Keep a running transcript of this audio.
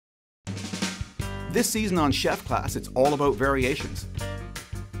This season on Chef Class, it's all about variations.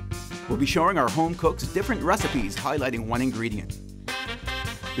 We'll be showing our home cooks different recipes highlighting one ingredient.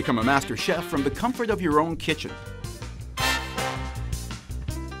 Become a master chef from the comfort of your own kitchen.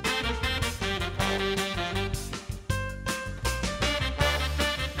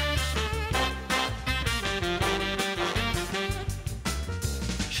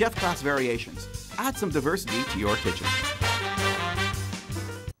 Chef Class Variations. Add some diversity to your kitchen.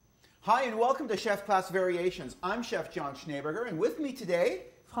 Hi and welcome to Chef Class Variations. I'm Chef John Schneeberger, and with me today,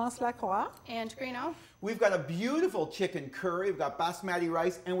 France Lacroix. And Greeno. We've got a beautiful chicken curry, we've got basmati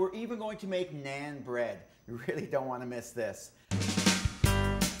rice, and we're even going to make naan bread. You really don't want to miss this.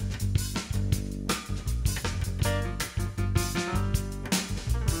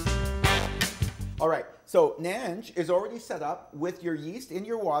 All right, so naan is already set up with your yeast in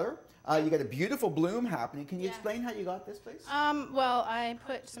your water. You got a beautiful bloom happening. Can you explain how you got this, please? Well, I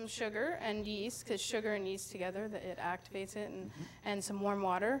put some sugar and yeast, because sugar and yeast together, it activates it, and some warm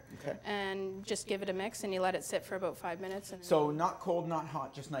water, and just give it a mix, and you let it sit for about 5 minutes. And so not cold, not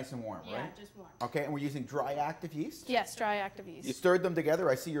hot, just nice and warm, right? Yeah, just warm. Okay, and we're using dry active yeast? Yes, dry active yeast. You stirred them together.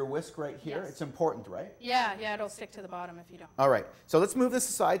 I see your whisk right here. Yes. It's important, right? Yeah, it'll stick to the bottom if you don't. All right, so let's move this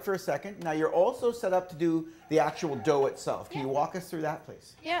aside for a second. Now you're also set up to do the actual dough itself. Can you walk us through that,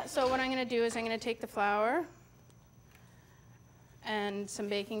 please? Yeah, so what I'm going to do is I'm going to take the flour and some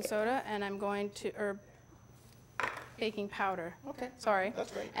baking soda, and I'm going to, or baking powder. Okay. Sorry.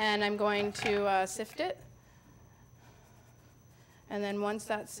 That's great. And I'm going to sift it. And then once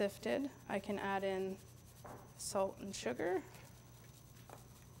that's sifted, I can add in salt and sugar.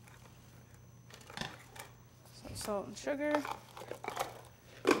 So salt and sugar.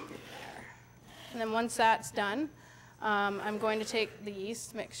 And then once that's done, I'm going to take the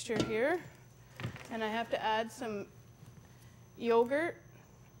yeast mixture here, and I have to add some yogurt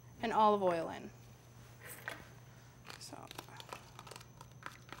and olive oil in.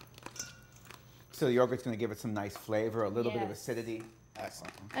 So the yogurt's going to give it some nice flavor, a little bit of acidity.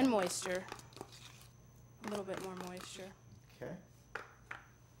 Excellent. And moisture. A little bit more moisture. Okay.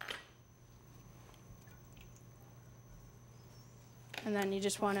 And then you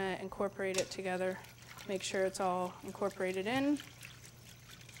just want to incorporate it together. Make sure it's all incorporated in.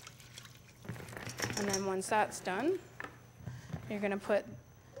 And then once that's done, you're going to put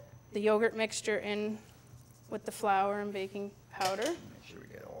the yogurt mixture in with the flour and baking powder. Make sure we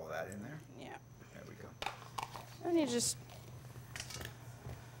get all that in there. Yeah. There we go. And you just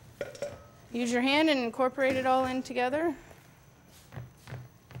use your hand and incorporate it all in together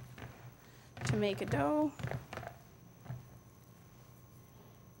to make a dough.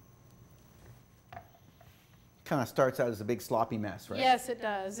 Kind of starts out as a big sloppy mess, right? Yes, it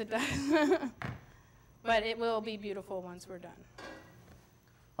does. It does. But it will be beautiful once we're done.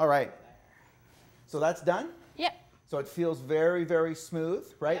 All right. So that's done? Yep. So it feels very, very smooth,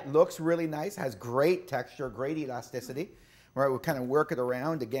 right? Yep. Looks really nice, has great texture, great elasticity. All right, we'll kind of work it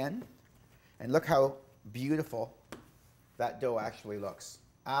around again. And look how beautiful that dough actually looks.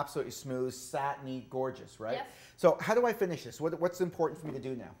 Absolutely smooth, satiny, gorgeous, right? Yes. So how do I finish this? What's important for me to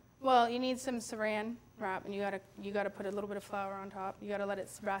do now? Well, you need some saran wrap, and you gotta put a little bit of flour on top. You gotta let it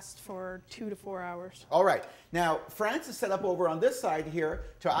rest for 2 to 4 hours. All right. Now, France is set up over on this side here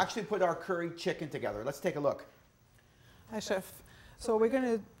to actually put our curry chicken together. Let's take a look. Hi, Chef. So we're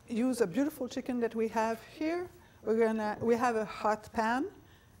going to use a beautiful chicken that we have here. We have a hot pan,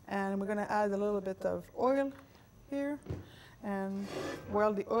 and we're going to add a little bit of oil here. And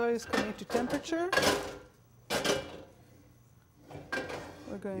while the oil is coming to temperature,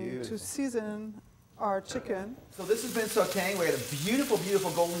 we're going to season our chicken. So this has been sauteing. We got a beautiful, beautiful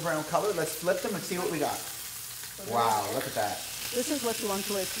golden brown color. Let's flip them and see what we got. Wow, look at that. This is what you want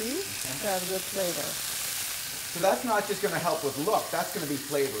to achieve to have good flavor. So that's not just going to help with look. That's going to be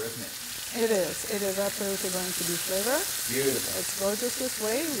flavor, isn't it? It is. It is absolutely going to be flavor. Beautiful. It's gorgeous this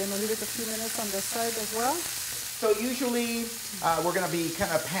way. We're going to leave it a few minutes on this side as well. So usually we're going to be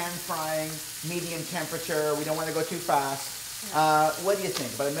kind of pan frying, medium temperature. We don't want to go too fast. What do you think?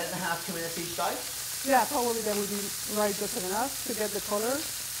 About 1.5 minutes, 2 minutes each side? Yeah, probably that would be right just enough to get the color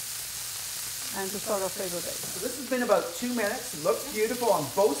and to start our flavor base. So this has been about 2 minutes. It looks beautiful on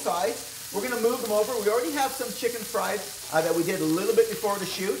both sides. We're going to move them over. We already have some chicken fried that we did a little bit before the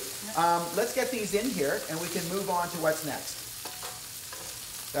shoot. Let's get these in here and we can move on to what's next.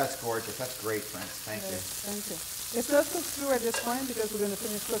 That's gorgeous. That's great, friends. Thank you. Thank you. It's not cooked through at this point because we're going to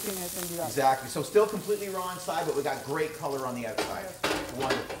finish cooking it in the oven. Exactly. So still completely raw inside, but we got great color on the outside.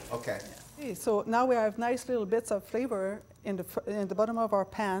 Wonderful. Okay. Okay, so now we have nice little bits of flavor in the bottom of our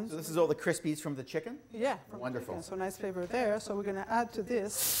pan. So this is all the crispies from the chicken? Yeah. Wonderful. So nice flavor there. So we're going to add to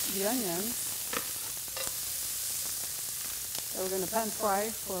this the onions. So we're going to pan fry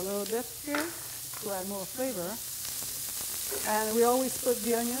for a little bit here to add more flavor. And we always put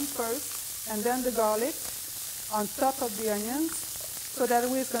the onion first and then the garlic on top of the onions. So that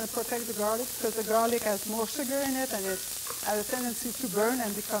way it's going to protect the garlic because the garlic has more sugar in it and it has a tendency to burn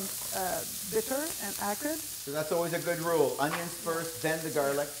and become bitter and acrid. So that's always a good rule. Onions first, then the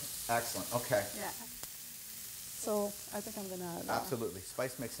garlic. Excellent. Okay. Yeah. So I think I'm going to add Absolutely.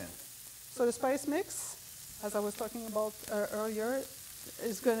 Spice mix in. So the spice mix, as I was talking about earlier,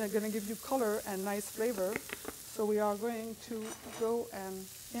 is going to give you color and nice flavor. So we are going to go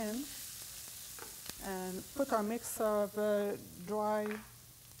in and put our mix of dry.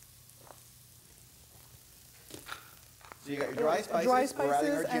 So you got your dry spices. Dry We're adding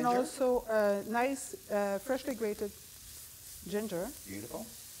our spices and ginger. also nice freshly grated ginger. Beautiful.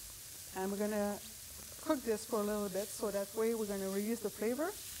 And we're going to cook this for a little bit so that way we're going to release the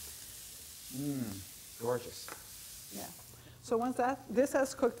flavor. Gorgeous. Yeah. So once this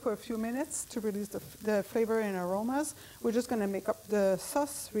has cooked for a few minutes to release the flavor and aromas, we're just going to make up the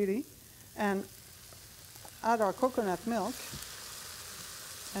sauce really and add our coconut milk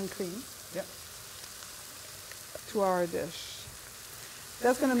and cream Yep. to our dish.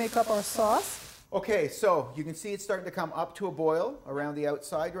 That's going to make up our sauce. Okay, so you can see it's starting to come up to a boil around the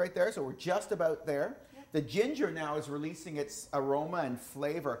outside right there. So we're just about there. The ginger now is releasing its aroma and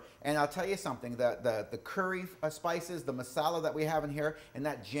flavor. And I'll tell you something, the curry spices, the masala that we have in here, and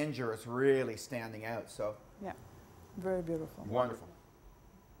that ginger is really standing out. So Yeah, very beautiful. wonderful.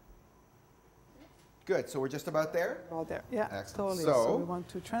 Good, so we're just about there. All there. Yeah, Excellent. totally. So, So we want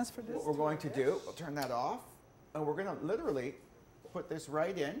to transfer this. What we're going to do, we'll turn that off, and we're going to literally put this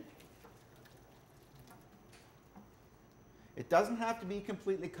right in. It doesn't have to be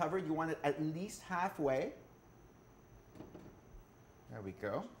completely covered. You want it at least halfway. There we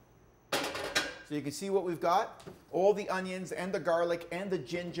go. So you can see what we've got. All the onions and the garlic and the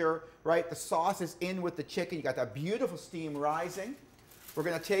ginger, right? The sauce is in with the chicken. You got that beautiful steam rising. We're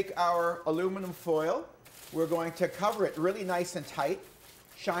going to take our aluminum foil. We're going to cover it really nice and tight.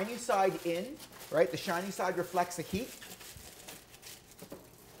 Shiny side in, right? The shiny side reflects the heat.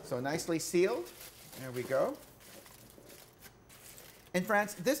 So nicely sealed. There we go. And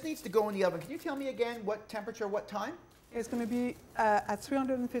France, this needs to go in the oven. Can you tell me again what temperature, what time? It's going to be at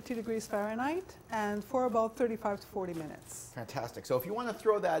 350 degrees Fahrenheit and for about 35 to 40 minutes. Fantastic. So if you want to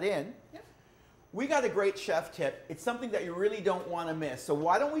throw that in, we got a great chef tip. It's something that you really don't want to miss. So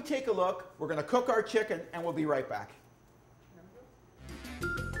why don't we take a look? We're going to cook our chicken and we'll be right back.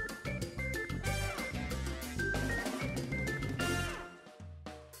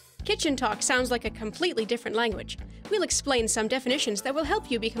 Kitchen talk sounds like a completely different language. We'll explain some definitions that will help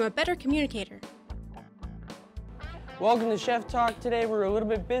you become a better communicator. Welcome to Chef Talk. Today we're a little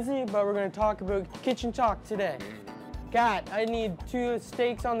bit busy, but we're going to talk about kitchen talk today. Kat, I need 2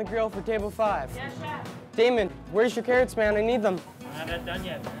 steaks on the grill for table 5. Yes, chef. Damon, where's your carrots, man? I need them. I haven't done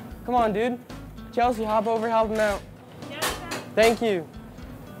yet, man. Come on, dude. Chelsea, hop over, help them out. Yes, chef. Thank you.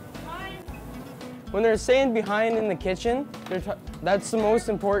 Fine. When they're saying behind in the kitchen, that's the most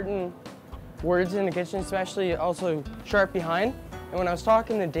important words in the kitchen, especially also sharp behind. And when I was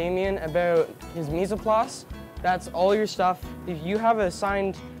talking to Damien about his mise en place, that's all your stuff. If you have a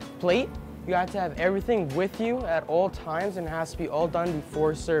assigned plate, you have to have everything with you at all times and it has to be all done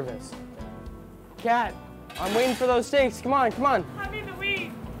before service. Kat, I'm waiting for those steaks. Come on, come on. I'm in the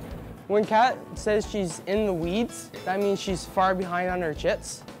weeds. When Kat says she's in the weeds, that means she's far behind on her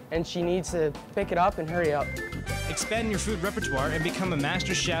chits and she needs to pick it up and hurry up. Expand your food repertoire and become a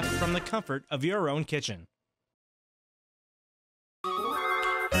master chef from the comfort of your own kitchen.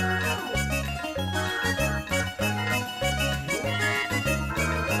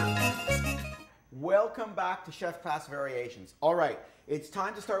 Welcome back to Chef Class Variations. All right, it's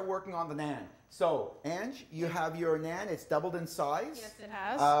time to start working on the naan. So, Ange, you have your naan. It's doubled in size. Yes, it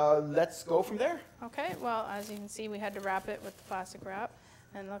has. Let's go from there. Okay, well, as you can see, we had to wrap it with the plastic wrap.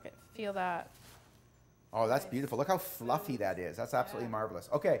 And look at, feel that. Oh, that's beautiful. Look how fluffy that is. That's absolutely marvelous.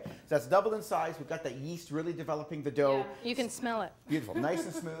 Okay, so that's doubled in size. We've got that yeast really developing the dough. Yeah, you can smell it. Beautiful, nice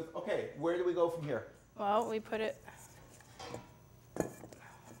and smooth. Okay, where do we go from here? Well, we put it right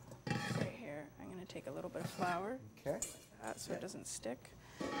here. I'm going to take a little bit of flour, Okay. so it doesn't stick.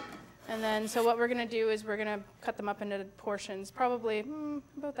 And then, so what we're going to do is we're going to cut them up into portions, probably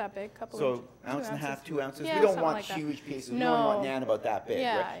about that big, couple So, of 2 ounce and a half, ounces. 2 ounces. Yeah, we don't something want like that. huge pieces. No. We only want naan about that big,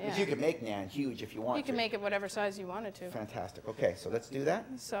 Yeah, right? Because yeah. you can make naan huge if you want You can to. make it whatever size you want it to. Fantastic. Okay, so let's do that.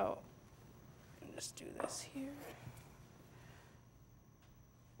 So, just do this here.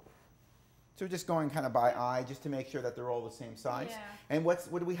 So we're just going kind of by eye, just to make sure that they're all the same size. Yeah. And what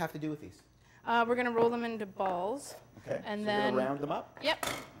do we have to do with these? We're going to roll them into balls. Okay. And so then we're gonna round them up. Yep.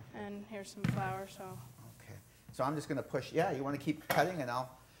 And here's some flour. So. Okay. So I'm just gonna push. Yeah, you want to keep cutting, and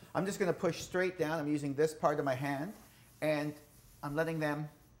I'm just gonna push straight down. I'm using this part of my hand, and I'm letting them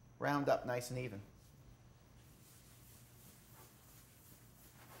round up nice and even.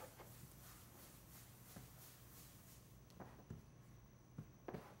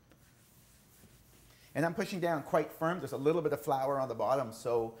 And I'm pushing down quite firm. There's a little bit of flour on the bottom,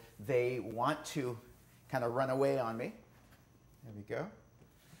 so they want to kind of run away on me. There we go.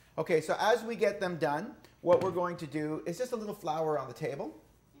 Okay, so as we get them done, what we're going to do is just a little flour on the table,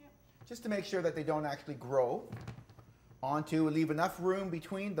 just to make sure that they don't actually grow onto, leave enough room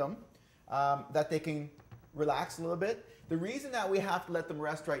between them that they can relax a little bit. The reason that we have to let them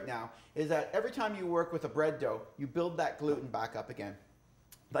rest right now is that every time you work with a bread dough, you build that gluten back up again.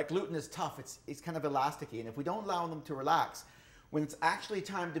 That gluten is tough, it's kind of elasticy, and if we don't allow them to relax, when it's actually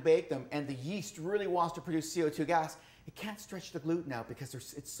time to bake them and the yeast really wants to produce CO2 gas, it can't stretch the gluten out because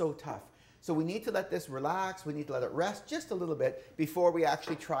it's so tough. So we need to let this relax, we need to let it rest just a little bit before we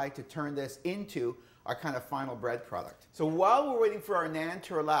actually try to turn this into our kind of final bread product. So while we're waiting for our naan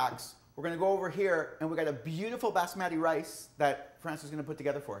to relax, we're going to go over here and we've got a beautiful basmati rice that Frances is going to put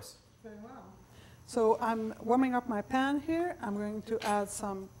together for us. Very well. So I'm warming up my pan here. I'm going to add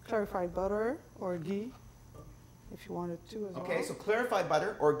some clarified butter or ghee, if you wanted to as well. Okay, so clarified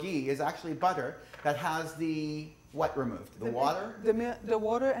butter or ghee is actually butter that has the what removed? The water? The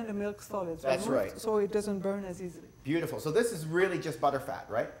water and the milk solids. That's removed, right. So it doesn't burn as easily. Beautiful. So this is really just butter fat,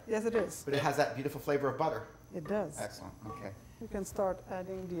 right? Yes, it is. But it has that beautiful flavor of butter. It does. Excellent. Okay. We can start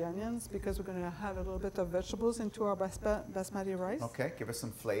adding the onions because we're going to add a little bit of vegetables into our basmati rice. Okay, give us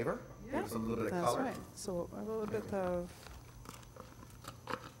some flavor. Yeah. Give us a little bit of That's color. right. So a little bit of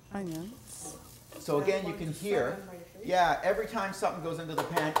onions. So again, you can hear, yeah, every time something goes into the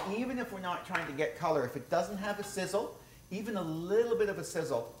pan, even if we're not trying to get color, if it doesn't have a sizzle, even a little bit of a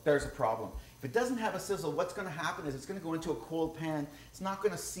sizzle, there's a problem. If it doesn't have a sizzle, what's going to happen is it's going to go into a cold pan, it's not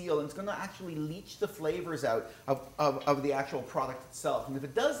going to seal, and it's going to actually leach the flavors out of the actual product itself. And if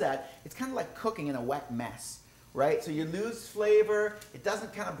it does that, it's kind of like cooking in a wet mess, right? So you lose flavor, it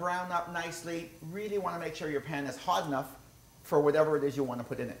doesn't kind of brown up nicely. Really want to make sure your pan is hot enough for whatever it is you want to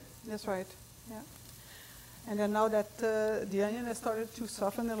put in it. That's right. Yeah. And then now that the onion has started to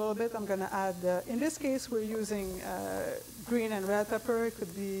soften a little bit, I'm going to add, in this case, we're using green and red pepper. It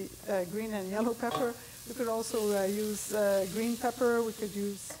could be green and yellow pepper. We could also use green pepper. We could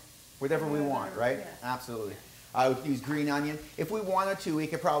use... Whatever we want, right? Yeah. Absolutely. I would use green onion. If we wanted to, we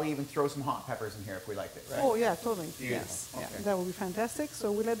could probably even throw some hot peppers in here if we liked it, right? Oh, yeah, totally. Beautiful. Yes. Okay. Yeah, that would be fantastic.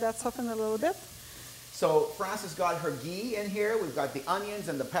 So we let that soften a little bit. So Frances got her ghee in here. We've got the onions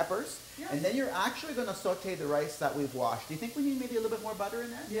and the peppers. Yeah. And then you're actually going to saute the rice that we've washed. Do you think we need maybe a little bit more butter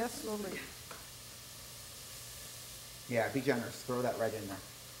in there? Yes, slowly. Yeah, be generous. Throw that right in there.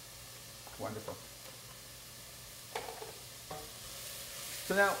 Wonderful.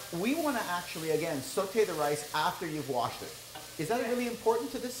 So now we want to actually, again, saute the rice after you've washed it. Is that really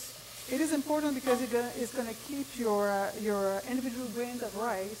important to this? It is important because it's going to keep your individual grains of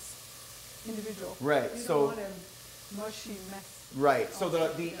rice individual. Right. You So don't want a mushy mess. right. So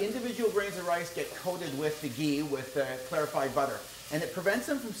the individual grains of rice get coated with the ghee, with clarified butter. And it prevents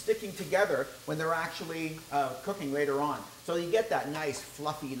them from sticking together when they're actually cooking later on. So you get that nice,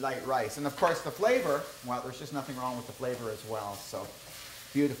 fluffy, light rice. And of course the flavor, well, there's just nothing wrong with the flavor as well. So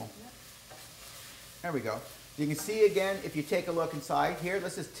beautiful. There we go. You can see again, if you take a look inside here,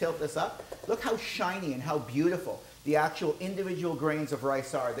 let's just tilt this up. Look how shiny and how beautiful the actual individual grains of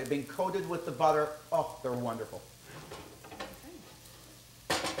rice are. They've been coated with the butter. Oh, they're wonderful.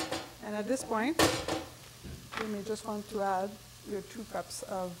 And at this point, you may just want to add your 2 cups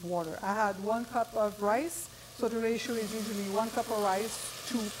of water. I had 1 cup of rice, so the ratio is usually 1 cup of rice,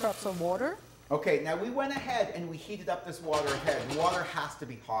 2 cups of water. Okay, now we went ahead and we heated up this water ahead. Water has to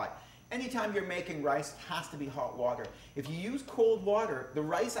be hot. Anytime you're making rice, it has to be hot water. If you use cold water, the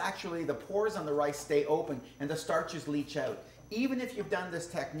rice actually, the pores on the rice stay open and the starches leach out. Even if you've done this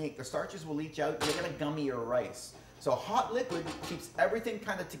technique, the starches will leach out and you get a gummier rice. So hot liquid keeps everything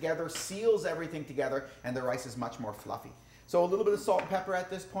kind of together, seals everything together, and the rice is much more fluffy. So a little bit of salt and pepper at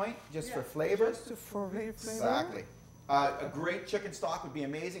this point, just for flavor. Just for flavor. Exactly. A great chicken stock would be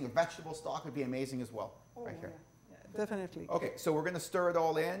amazing. A vegetable stock would be amazing as well, right here. Yeah, definitely. Okay, so we're going to stir it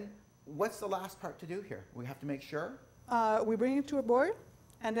all in. What's the last part to do here? We have to make sure. We bring it to a boil,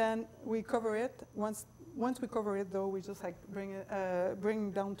 and then we cover it. Once we cover it, though, we just like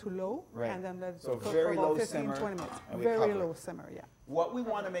bring down to low, Right. and then let it So cook very for about low 15, simmer, 20 minutes. and we Very cover it. low simmer, yeah. What we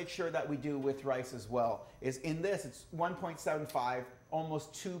want to make sure that we do with rice as well is in this, it's 1.75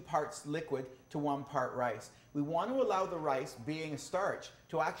 almost 2 parts liquid to 1 part rice. We want to allow the rice, being a starch,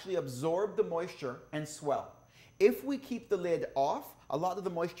 to actually absorb the moisture and swell. If we keep the lid off, a lot of the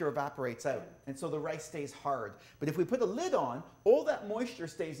moisture evaporates out, and so the rice stays hard. But if we put a lid on, all that moisture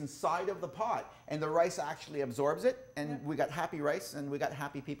stays inside of the pot, and the rice actually absorbs it, and we got happy rice, and we got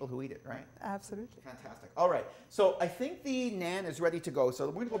happy people who eat it, right? Absolutely. Fantastic. All right, so I think the naan is ready to go. So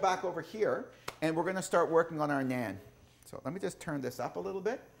we're going to go back over here, and we're going to start working on our naan. So let me just turn this up a little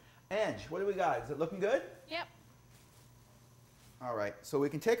bit. Ange, what do we got? Is it looking good? Yep. All right, so we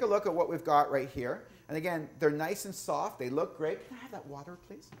can take a look at what we've got right here. And again, they're nice and soft. They look great. Can I have that water,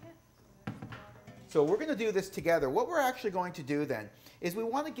 please? Yeah. So we're going to do this together. What we're actually going to do then is we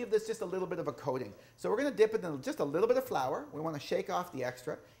want to give this just a little bit of a coating. So we're going to dip it in just a little bit of flour. We want to shake off the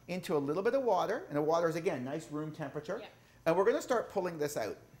extra into a little bit of water. And the water is, again, nice room temperature. Yeah. And we're going to start pulling this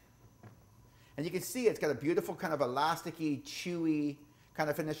out. And you can see it's got a beautiful kind of elasticy, chewy kind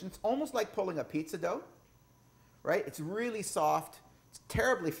of finish. It's almost like pulling a pizza dough, right? It's really soft. It's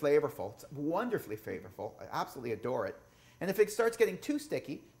terribly flavorful. It's wonderfully flavorful. I absolutely adore it. And if it starts getting too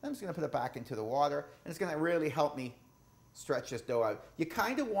sticky, I'm just going to put it back into the water, and it's going to really help me stretch this dough out. You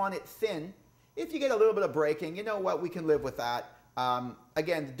kind of want it thin. If you get a little bit of breaking, you know what? We can live with that.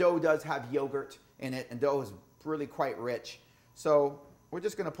 Again, the dough does have yogurt in it, and dough is really quite rich. So we're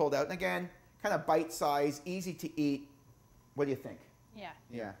just going to pull it out. And again, kind of bite size, easy to eat. What do you think? Yeah.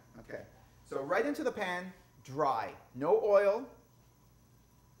 Yeah, okay. So right into the pan, dry. No oil.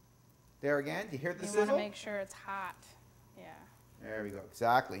 There again, do you hear the You sizzle? want to make sure it's hot. Yeah. There we go,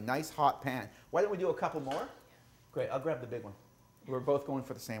 exactly. Nice hot pan. Why don't we do a couple more? Great, I'll grab the big one. We're both going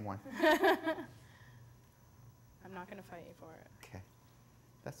for the same one. I'm not going to fight you for it. Okay,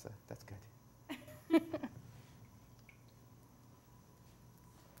 that's good.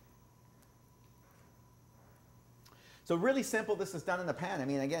 So really simple, this is done in the pan. I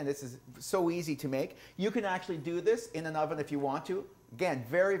mean, again, this is so easy to make. You can actually do this in an oven if you want to. Again,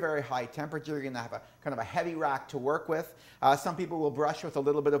 very, very high temperature. You're going to have a kind of a heavy rack to work with. Some people will brush with a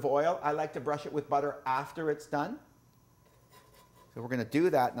little bit of oil. I like to brush it with butter after it's done. So we're going to do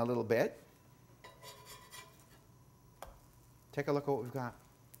that in a little bit. Take a look at what we've got.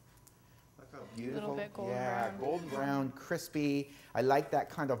 Look how beautiful. A little bit golden yeah, brown. golden brown, crispy. I like that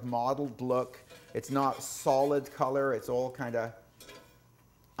kind of mottled look. It's not solid color. It's all kind of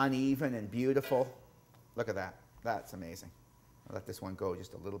uneven and beautiful. Look at that. That's amazing. I'll let this one go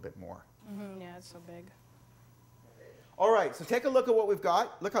just a little bit more. Yeah, it's so big. All right, so take a look at what we've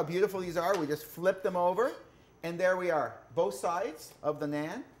got. Look how beautiful these are. We just flip them over, and there we are. Both sides of the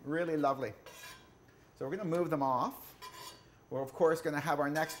naan. Really lovely. So we're going to move them off. We're, of course, going to have our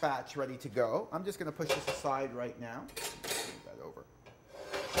next batch ready to go. I'm just going to push this aside right now. Move that over.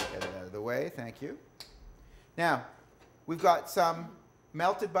 Get it out of the way. Thank you. Now, we've got some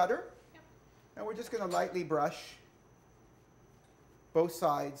melted butter, and we're just going to lightly brush both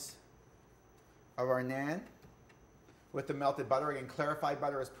sides of our naan with the melted butter. Again, clarified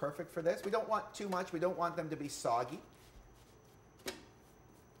butter is perfect for this. We don't want too much. We don't want them to be soggy.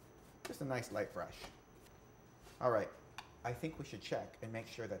 Just a nice light brush. All right. I think we should check and make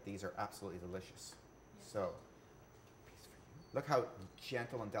sure that these are absolutely delicious. So, look how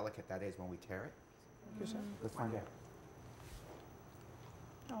gentle and delicate that is when we tear it. Let's find out.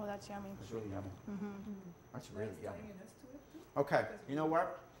 Oh, that's yummy. It's really yummy. That's really yummy. Okay, you know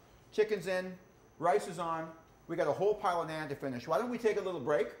what? Chicken's in, rice is on. We got a whole pile of naan to finish. Why don't we take a little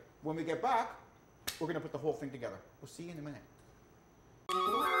break? When we get back, we're going to put the whole thing together. We'll see you in a minute.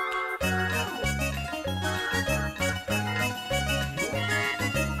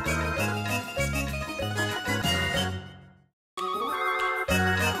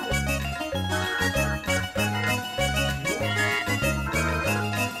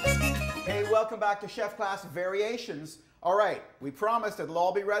 Welcome back to Chef Class Variations. All right, we promised it'll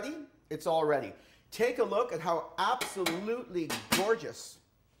all be ready. It's all ready. Take a look at how absolutely gorgeous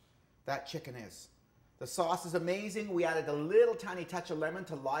that chicken is. The sauce is amazing. We added a little tiny touch of lemon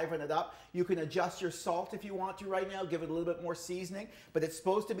to liven it up. You can adjust your salt if you want to right now, give it a little bit more seasoning, but it's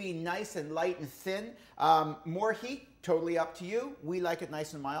supposed to be nice and light and thin. More heat, totally up to you. We like it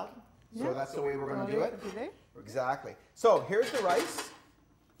nice and mild, so that's the way we're going to do it. Exactly. So here's the rice.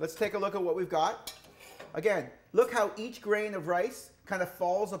 Let's take a look at what we've got. Again, look how each grain of rice kind of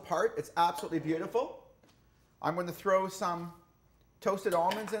falls apart. It's absolutely beautiful. I'm going to throw some toasted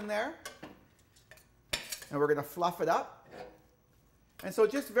almonds in there. And we're going to fluff it up. And so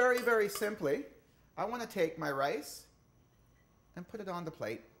just very, very simply, I want to take my rice and put it on the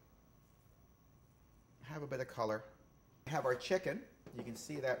plate. Have a bit of color. We have our chicken. You can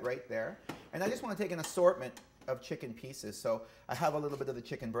see that right there. And I just want to take an assortment of chicken pieces. So I have a little bit of the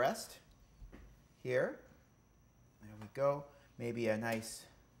chicken breast here. There we go. Maybe a nice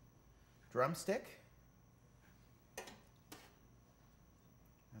drumstick.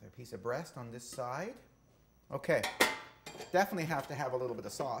 Another piece of breast on this side. Okay, definitely have to have a little bit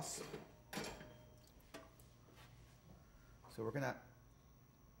of sauce. So we're gonna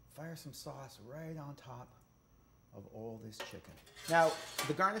fire some sauce right on top of all this chicken. Now,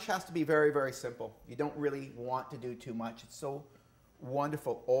 the garnish has to be very, very simple. You don't really want to do too much. It's so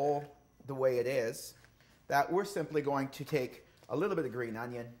wonderful all the way it is that we're simply going to take a little bit of green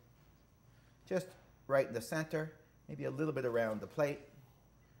onion, just right in the center, maybe a little bit around the plate.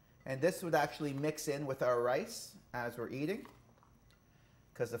 And this would actually mix in with our rice as we're eating,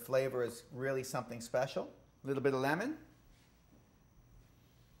 because the flavor is really something special. A little bit of lemon.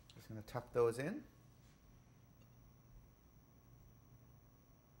 Just going to tuck those in. There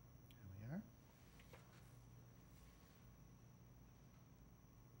we are.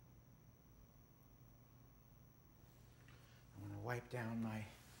 I'm going to wipe down my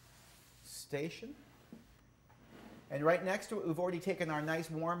station. And right next to it, we've already taken our nice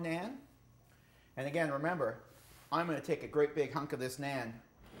warm naan. And again, remember, I'm going to take a great big hunk of this naan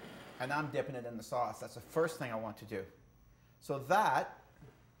and I'm dipping it in the sauce. That's the first thing I want to do. So that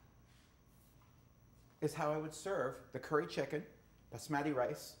is how I would serve the curry chicken, basmati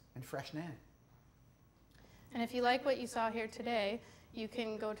rice, and fresh naan. And if you like what you saw here today, you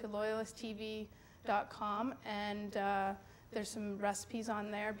can go to loyalisttv.com and there's some recipes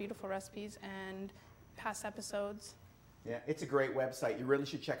on there, beautiful recipes, and past episodes. Yeah, it's a great website. You really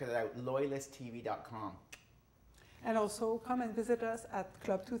should check it out, loyalisttv.com. And also come and visit us at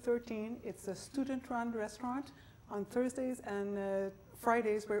Club 213. It's a student-run restaurant. On Thursdays and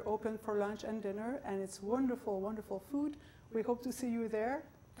Fridays, we're open for lunch and dinner, and it's wonderful, wonderful food. We hope to see you there.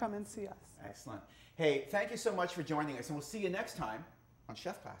 Come and see us. Excellent. Hey, thank you so much for joining us, and we'll see you next time on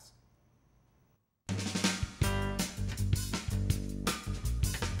Chef Class.